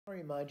I'll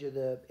remind you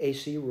the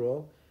AC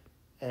rule.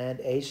 And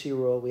AC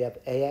rule, we have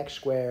ax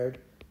squared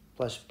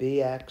plus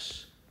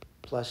bx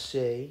plus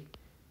c.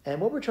 And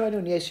what we're trying to do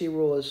in the AC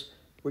rule is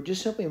we're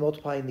just simply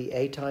multiplying the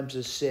a times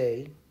the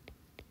c.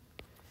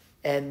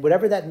 And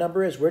whatever that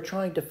number is, we're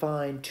trying to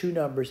find two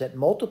numbers that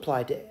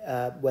multiply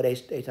to what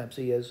a times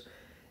c is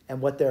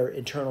and what their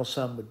internal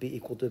sum would be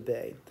equal to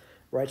b.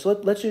 Right, so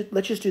let's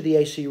just do the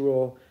AC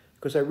rule,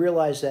 because I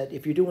realize that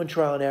if you're doing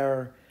trial and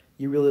error,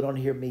 you really don't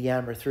hear me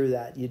yammer through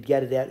that. You'd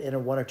get it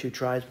in one or two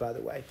tries, by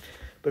the way.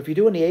 But if you're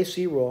doing the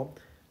AC rule,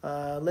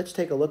 let's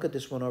take a look at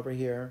this one over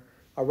here.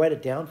 I'll write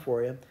it down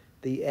for you.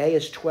 The A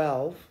is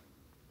 12,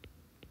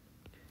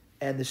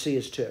 and the C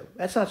is 2.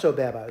 That's not so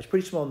bad, by the way. It's a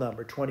pretty small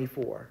number,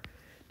 24.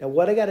 Now,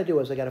 what I got to do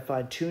is I got to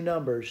find two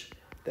numbers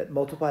that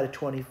multiply to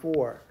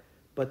 24,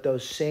 but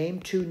those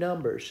same two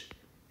numbers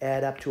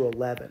add up to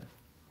 11.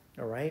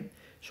 All right?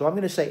 So I'm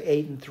going to say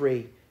 8 and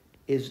 3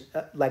 is,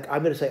 I'm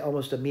going to say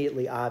almost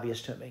immediately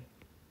obvious to me.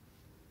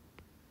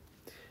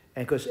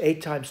 And because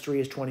 8 times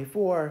 3 is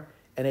 24,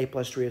 and 8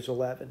 plus 3 is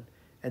 11.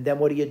 And then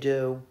what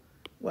do?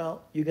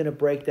 Well, you're going to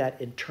break that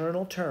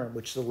internal term,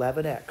 which is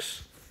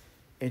 11x,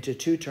 into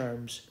two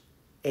terms,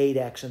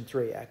 8x and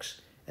 3x.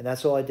 And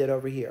that's all I did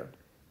over here.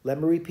 Let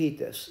me repeat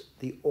this.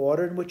 The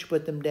order in which you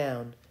put them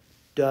down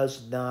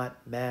does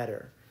not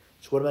matter.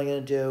 So what am I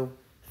going to do?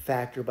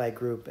 Factor by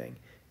grouping.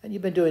 And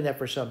you've been doing that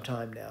for some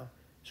time now.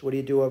 So what do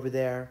you do over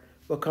there?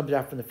 What comes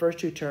out from the first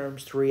two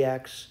terms?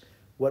 3x.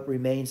 What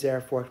remains there?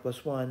 4x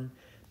plus 1.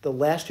 The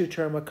last two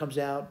terms, what comes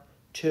out?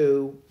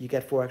 2. You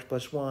get 4x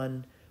plus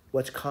 1.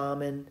 What's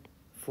common?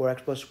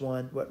 4x plus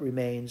 1. What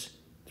remains?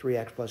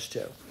 3x plus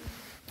 2.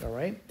 All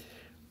right?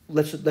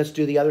 Let's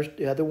do the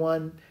other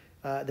one.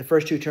 The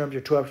first two terms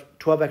are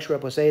 12x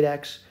squared plus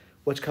 8x.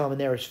 What's common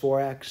there is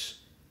 4x.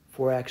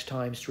 4x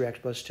times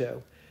 3x plus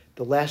 2.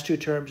 The last two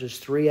terms is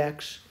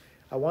 3x.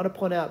 I want to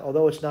point out,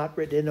 although it's not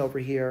written in over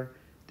here,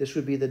 this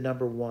would be the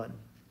number 1.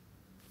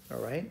 All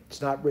right?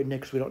 It's not written in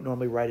because we don't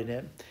normally write it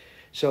in.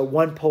 So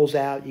 1 pulls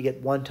out. You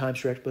get 1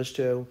 times 3x plus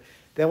 2.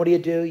 Then what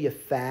do? You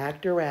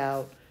factor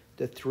out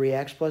the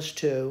 3x plus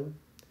 2.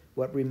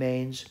 What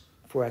remains?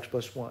 4x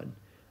plus 1.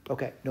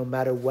 Okay, no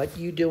matter what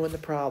you do in the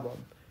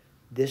problem,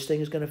 this thing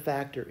is going to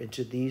factor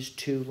into these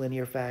two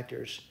linear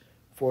factors.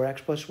 4x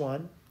plus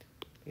 1.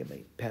 Get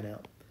my pen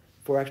out.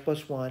 4x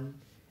plus 1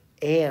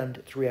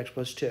 and 3x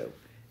plus 2.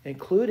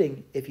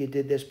 Including if you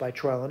did this by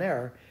trial and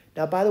error.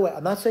 Now, by the way,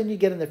 I'm not saying you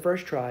get it in the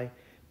first try,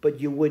 but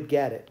you would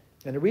get it.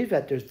 And the reason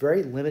that there's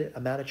very limited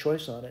amount of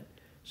choice on it.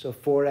 So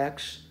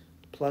 4x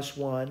plus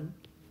 1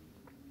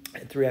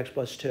 and 3x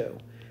plus 2.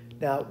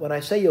 Now, when I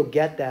say you'll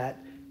get that,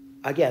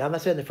 again, I'm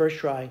not saying the first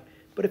try,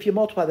 but if you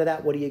multiply that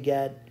out, what do you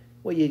get?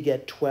 Well, you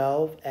get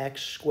 12x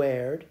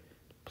squared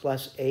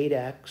plus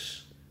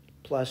 8x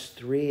plus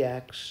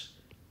 3x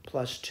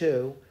plus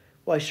 2.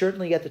 Well, I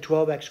certainly get the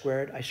 12x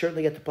squared. I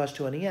certainly get the plus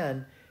 2 in the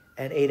end,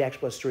 and 8x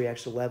plus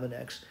 3x,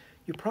 11x.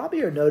 You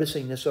probably are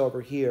noticing this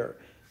over here,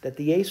 that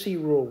the AC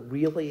rule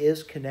really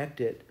is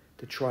connected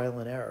to trial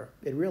and error.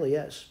 It really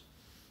is.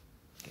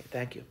 Okay,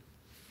 thank you.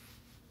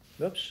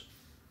 Oops.